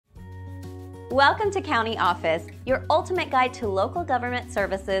Welcome to County Office, your ultimate guide to local government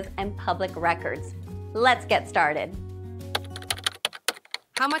services and public records. Let's get started.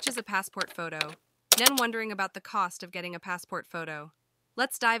 How much is a passport photo? Then wondering about the cost of getting a passport photo.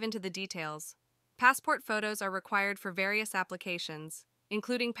 Let's dive into the details. Passport photos are required for various applications,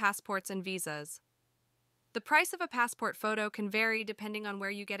 including passports and visas. The price of a passport photo can vary depending on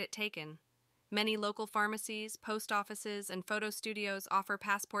where you get it taken. Many local pharmacies, post offices, and photo studios offer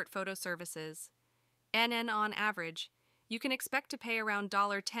passport photo services. And on average, you can expect to pay around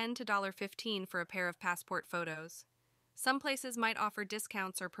 $10 to $15 for a pair of passport photos. Some places might offer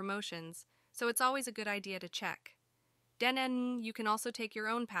discounts or promotions, so it's always a good idea to check. Then you can also take your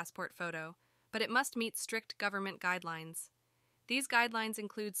own passport photo, but it must meet strict government guidelines. These guidelines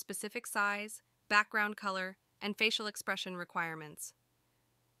include specific size, background color, and facial expression requirements.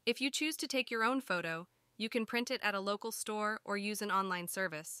 If you choose to take your own photo, you can print it at a local store or use an online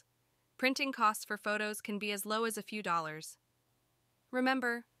service. Printing costs for photos can be as low as a few dollars.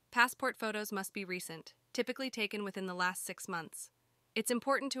 Remember, passport photos must be recent, typically taken within the last 6 months. It's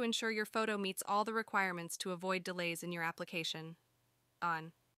important to ensure your photo meets all the requirements to avoid delays in your application.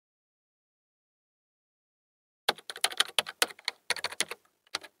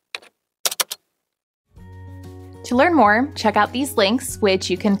 To learn more, check out these links, which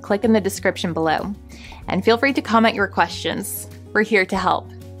you can click in the description below. And feel free to comment your questions. We're here to help.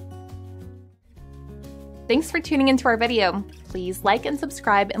 Thanks for tuning into our video. Please like and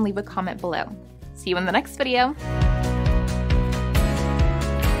subscribe and leave a comment below. See you in the next video.